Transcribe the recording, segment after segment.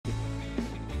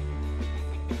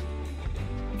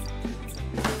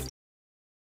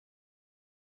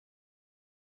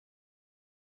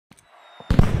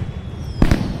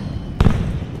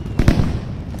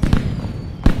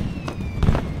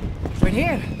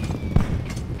here.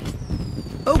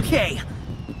 Okay.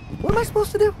 What am I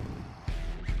supposed to do?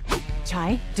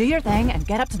 Chai, do your thing and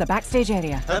get up to the backstage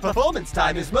area. Her performance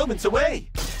time is moments away.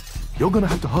 You're gonna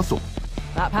have to hustle.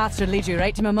 That path should lead you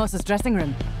right to Mimosa's dressing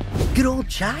room. Good old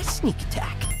Chai sneak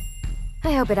attack.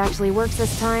 I hope it actually works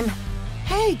this time.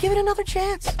 Hey, give it another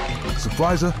chance.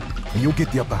 Surprise her, and you'll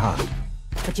get the upper hand.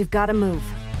 But you've got to move.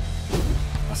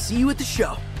 I'll see you at the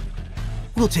show.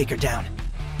 We'll take her down.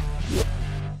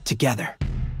 Together.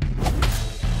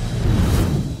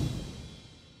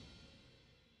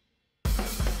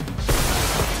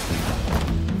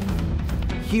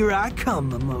 Here I come,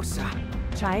 Mimosa.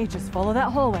 Chai, just follow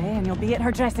that hallway and you'll be at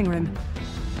her dressing room.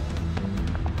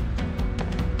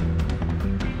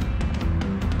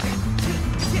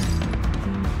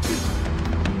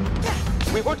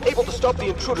 We weren't able to stop the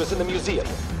intruders in the museum.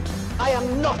 I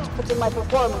am not putting my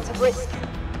performance at risk.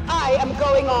 I am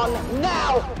going on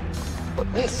now! But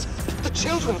miss, the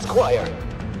children's choir.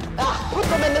 Put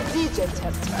them in the DJ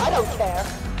tent. I don't care.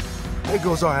 There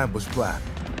goes our ambush plan.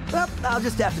 Well, I'll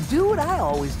just have to do what I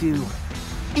always do.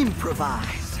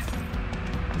 Improvise.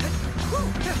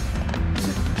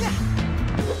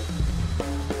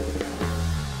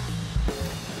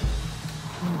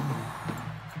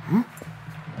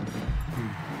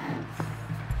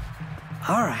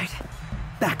 All right.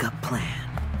 Backup plan.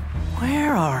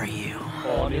 Where are you?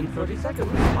 On in 30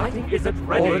 seconds. Lighting isn't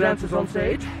ready. All the dancers on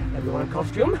stage. Everyone in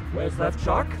costume. Where's Left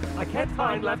Shark? I can't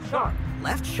find Left Shark.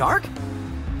 Left Shark?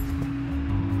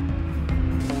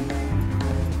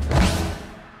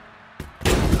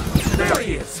 There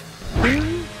he is!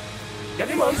 Get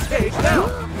him on stage now!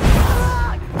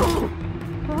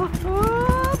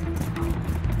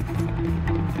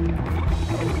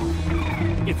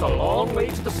 It's a long way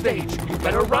to the stage. You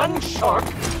better run, Shark!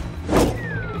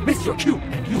 Miss your cue,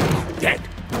 and you are dead.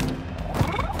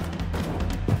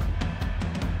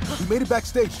 We made it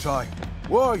backstage, Chai.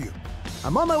 Where are you?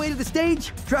 I'm on my way to the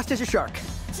stage, dressed as a shark.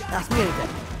 Ask me anything.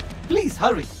 Please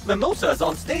hurry. Mimosa's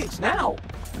on stage now.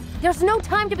 There's no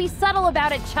time to be subtle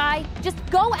about it, Chai. Just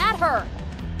go at her.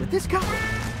 With this guy?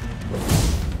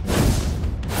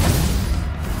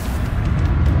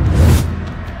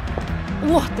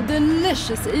 What a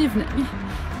delicious evening.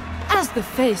 As the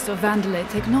face of Vandelay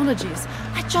Technologies,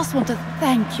 I just want to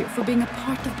thank you for being a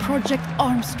part of Project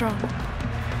Armstrong.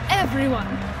 Everyone,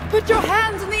 put your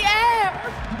hands in the air!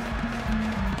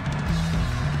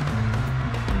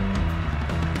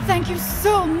 Thank you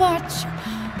so much.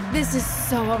 This is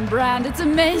so on brand, it's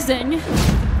amazing.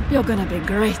 You're gonna be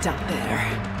great out there.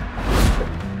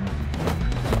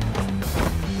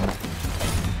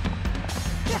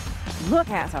 Look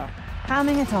at her,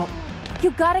 hamming it up.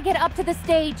 You gotta get up to the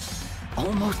stage.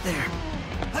 Almost there.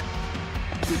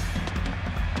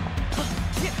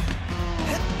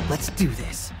 Let's do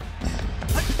this.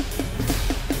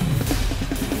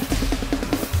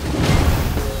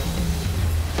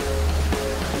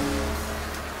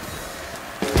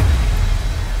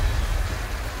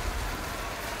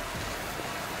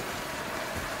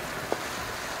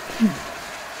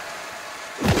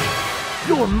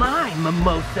 You're mine,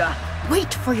 Mimosa.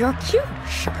 Wait for your cue,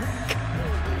 Shark.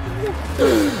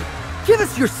 Give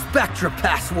us your Spectra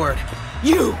password.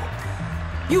 You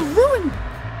ruined...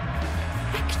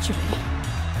 Actually,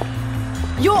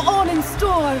 you're all in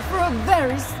store for a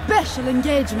very special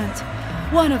engagement.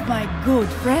 One of my good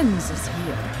friends is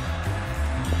here.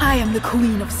 I am the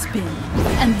Queen of Spin,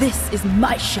 and this is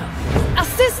my show.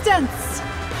 Assistants!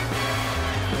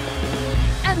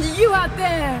 And you out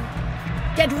there,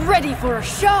 get ready for a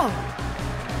show.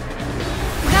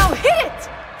 Now hit it!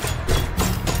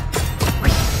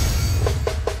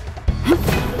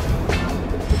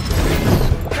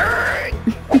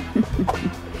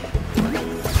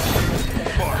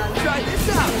 try this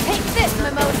out. Take this,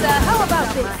 Mimosa. How about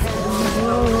this?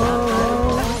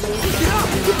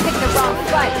 You picked the wrong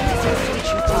fight.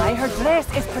 Chai, her dress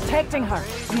is protecting her.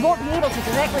 You won't be able to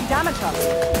directly damage her.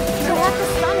 You'll have to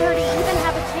stun her to even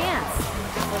have a chance.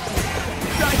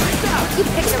 Try this out. You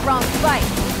picked the wrong fight.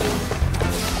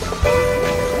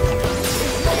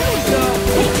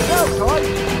 Go, Troy.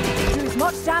 Do as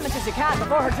much damage as you can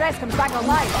before her dress comes back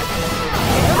online.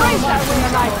 Raise that when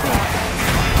your knife feet.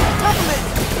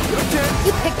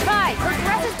 You picked Kai. Her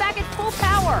dress is back at full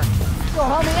power. Go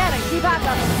home in and keep at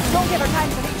them. Don't give her time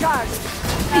to recharge.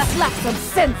 This lacks some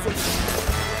senses.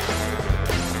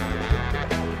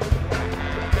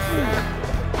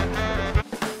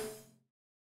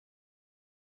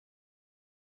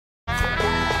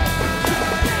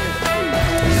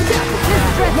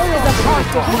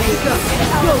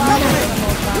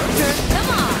 Come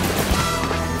on.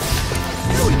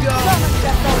 Here we go.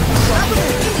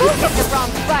 You picked the wrong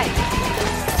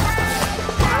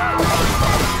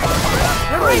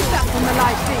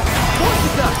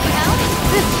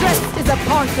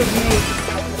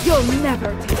You'll never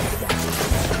taste that.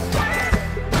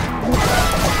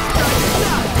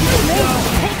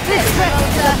 Take this,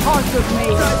 the heart of me.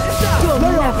 You'll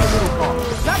never move on.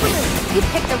 You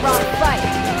picked the wrong fight.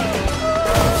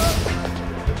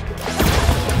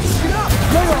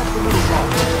 Lay off the little ball.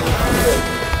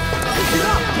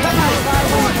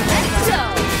 Let's go.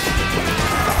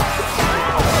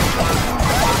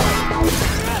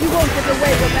 You won't get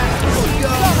away with that.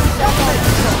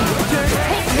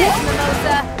 Take this,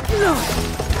 Mimosa. No.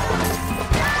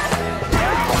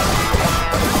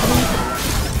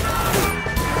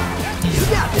 You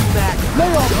got this back.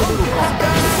 Lay off the little ball.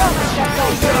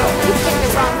 You picked the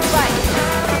wrong fight.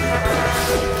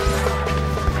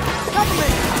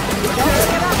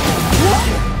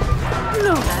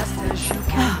 No.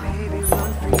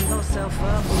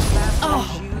 Oh,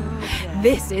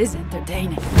 this is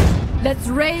entertaining. Let's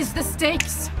raise the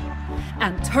stakes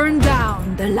and turn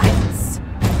down the lights.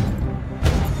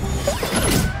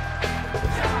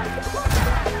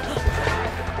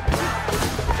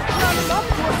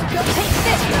 Take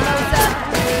this, Mimosa.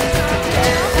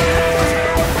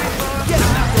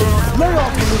 Lay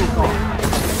off the little ball.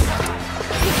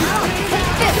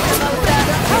 Take this, Mimosa.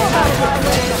 How about my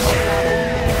way?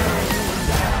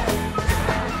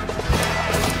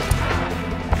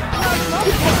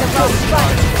 You picked the wrong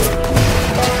fight.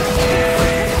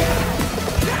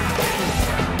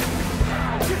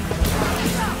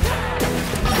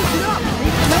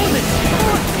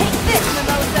 Take this,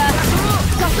 Mimosa.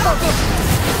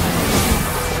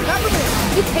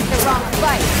 You picked the wrong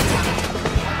fight.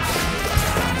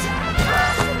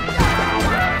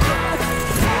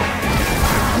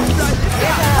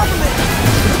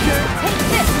 Take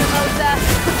this, Mimosa.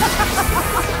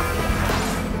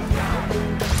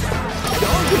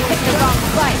 You picked the wrong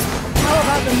fight. How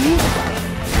about the music?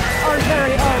 Our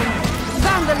very own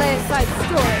Vandalay side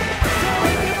story.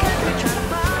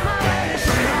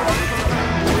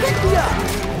 Pick me up.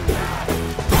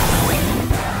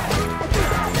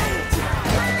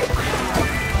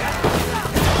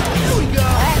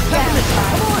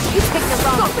 You picked the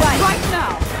wrong Stop it fight. right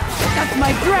now. That's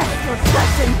my dress you're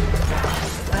scratching.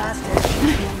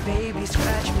 Baby,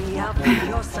 scratch me out, be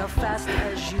yourself fast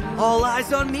as you. All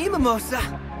eyes on me, Mimosa.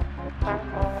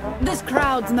 This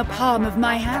crowd's in the palm of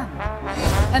my hand,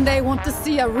 and they want to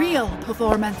see a real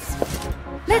performance.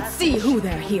 Let's see who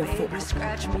they're here for. Baby,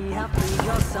 scratch me out, be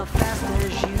yourself fast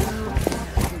as you.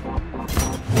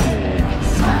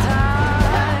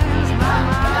 Sometimes my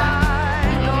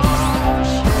mind goes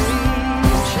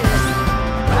shake.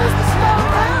 Where's the slow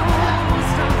down?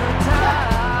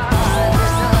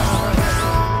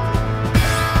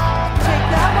 Take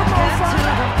that, Mimosa. To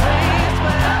the place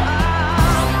where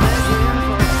I'm begging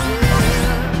for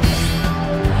forgiveness.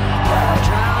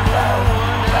 Drown your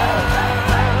wonders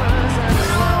and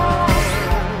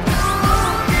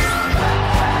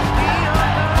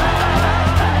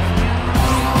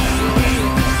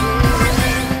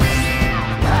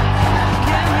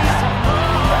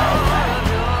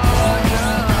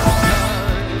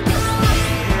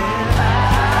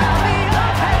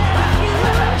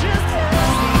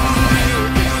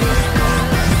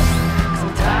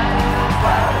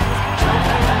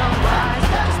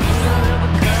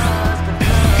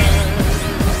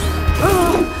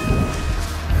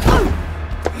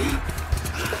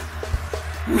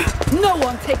No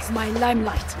one takes my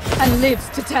limelight and lives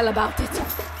to tell about it. Take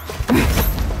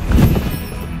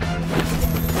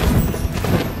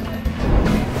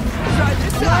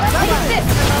this,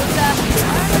 Mimosa.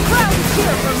 The crowd is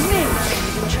here for me.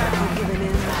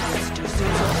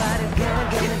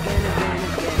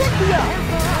 Pick me up.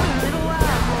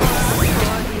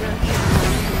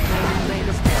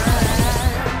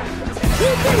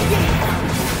 Keep thinking.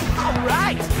 All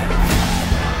right.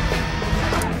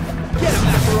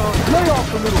 Lay off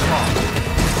the little ball.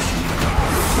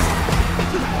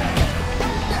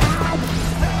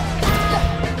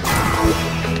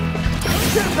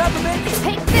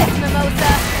 Take this,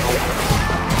 Mimosa.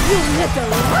 You little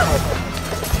rogue.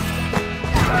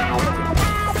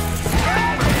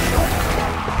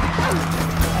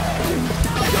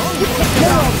 You picked the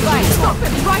wrong fight. Stop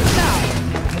it right now.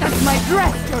 That's my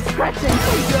dress you're scratching.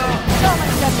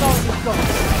 That's all you've got.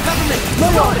 Stop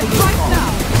it right now.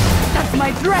 That's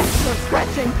my dress you're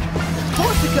scratching.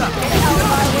 Corsica.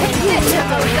 Take this,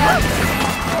 Mimosa.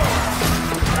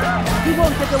 You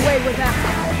won't get away with that.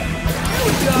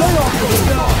 Lay off the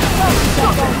little ball.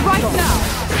 Stop it right now.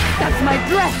 That's my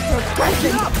dress you're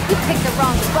scratching. You picked the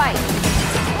wrong fight.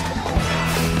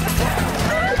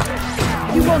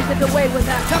 You won't get away with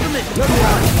that. Government.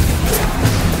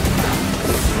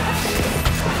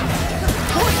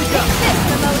 Take this,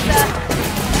 Mimosa.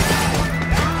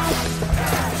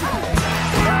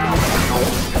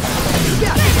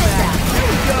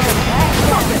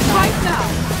 Stop it right now!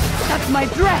 That's my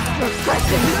dress you're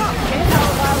stretching! Get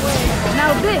out of our way!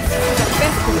 Now this is the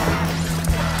best one!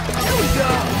 Here we go!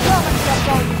 Come and step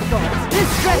on these doors! This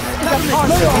dress is a part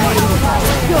of me!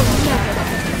 You'll never...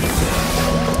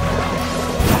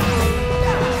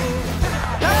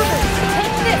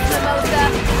 Take this, Mimosa!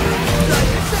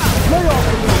 Lay off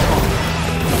the little car.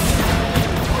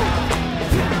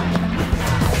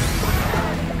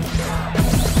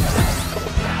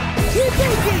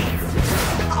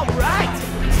 Alright!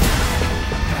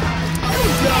 Here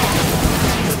we go!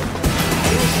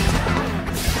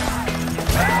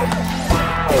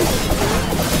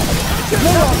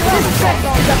 This dress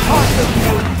is a part of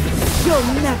me! You'll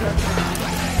never...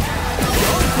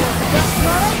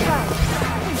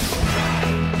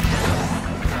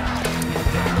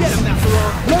 Get him,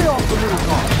 Macaron! Lay off the little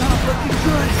car. Looking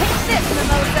good! Take this,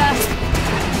 Mimosa!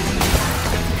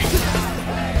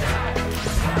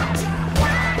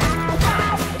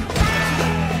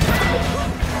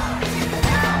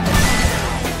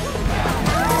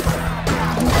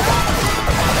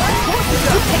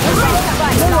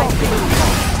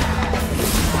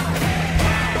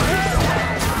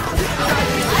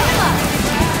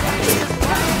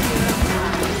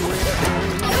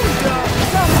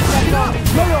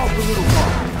 Lay off the little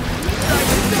car.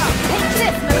 Take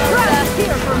this, Mimosa!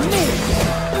 Here for me!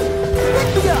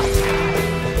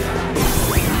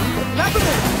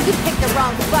 You picked the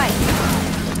wrong fight!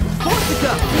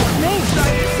 Corsica! Me!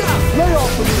 Lay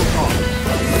off the little car.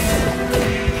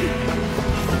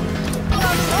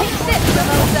 Take this,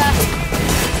 Mimosa!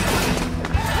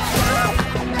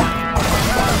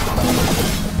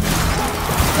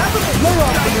 Lay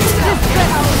off the little car. This dress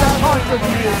is a part of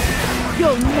me!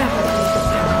 You'll never...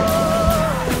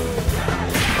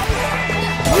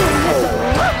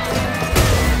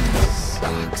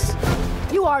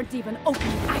 You aren't even open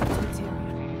act material.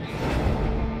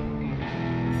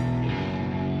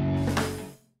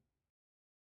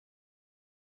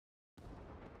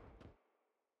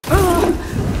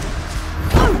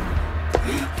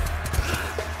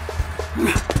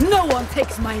 No one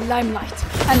takes my limelight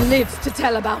and lives to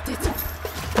tell about it.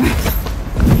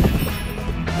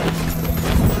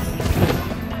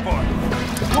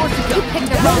 You picked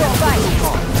the wrong fight!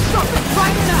 Stop it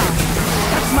right now!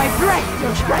 That's my breath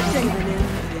you're scratching!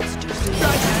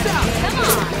 Come on!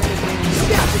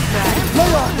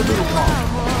 Lay off the little car.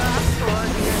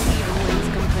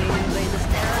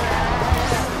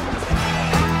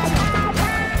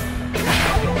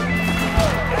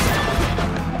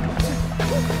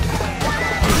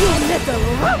 You little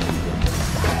rope!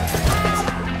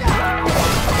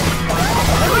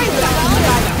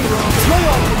 Lay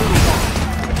off the little car.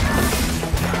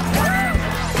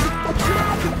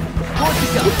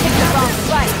 You picked the wrong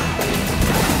fight!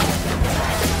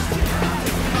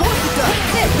 Take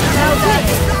this, Mimosa!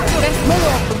 Lay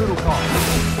off the little car.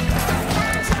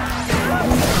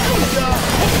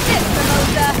 Take this,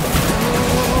 Mimosa!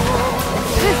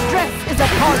 This dress is a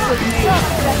part of me!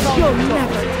 You'll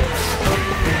never...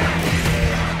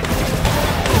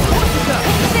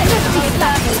 Take this, Mimosa!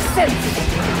 Sensitive!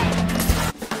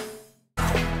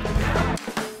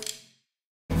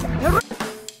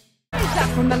 Erase that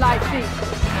from the live feed!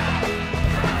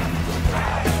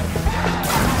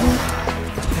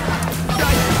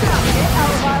 Get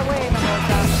out of our way,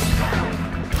 Mimosa!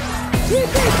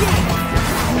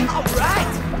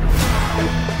 Alright!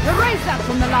 Erase that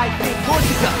from the live feed!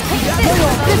 Corsica! Take this,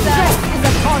 This Mimosa! dress is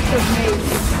a part of me!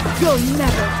 You'll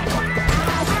never...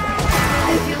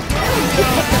 You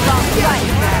picked the wrong fight!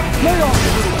 Lay off the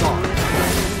little car.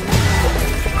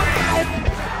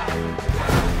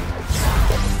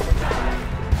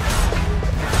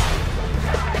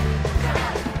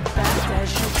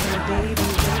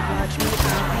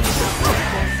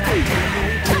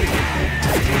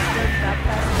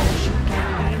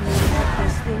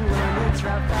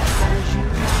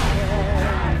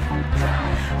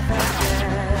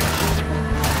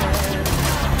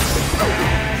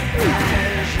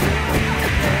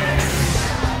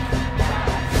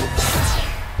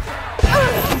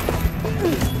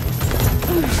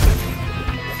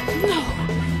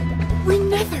 We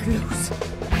never lose!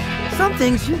 Some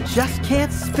things you just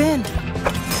can't spin.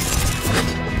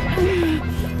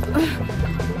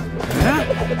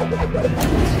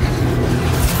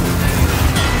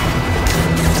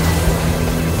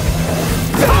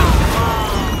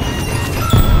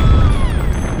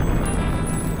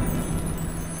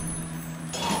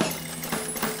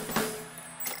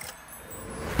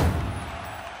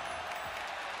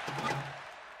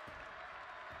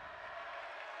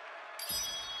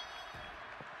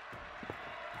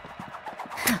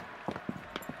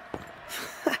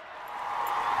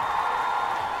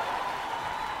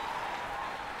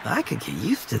 I could get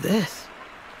used to this.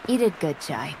 You did good,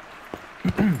 Chai.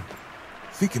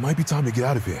 Think it might be time to get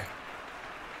out of here.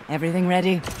 Everything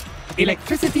ready?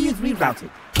 Electricity is rerouted.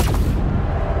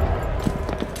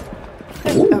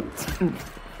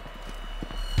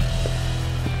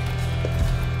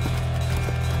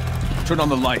 Turn on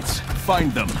the lights.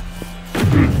 Find them.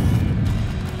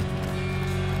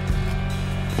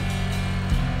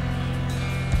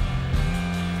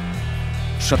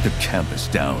 Shut the campus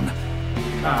down.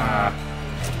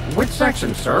 Which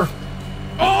section, sir?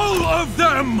 All of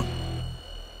them!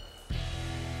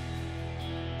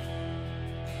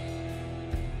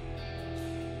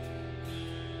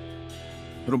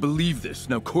 I don't believe this.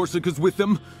 Now Korsica's with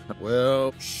them?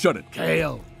 Well, Shut it.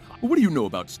 Kale, What do you know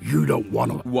about... you don't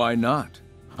want to. Why not?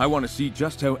 I want to see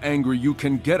just how angry you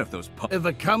can get at those If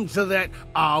it comes to that,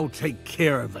 I'll take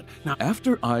care of it. Now,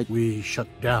 After we shut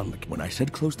down the... When I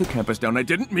said close the campus down, I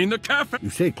didn't mean the cafe. You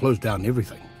say close down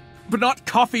everything. But not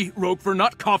coffee, Roquefort,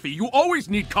 not coffee. You always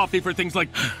need coffee for things like...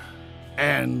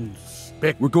 And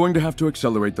spec... We're going to have to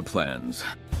accelerate the plans.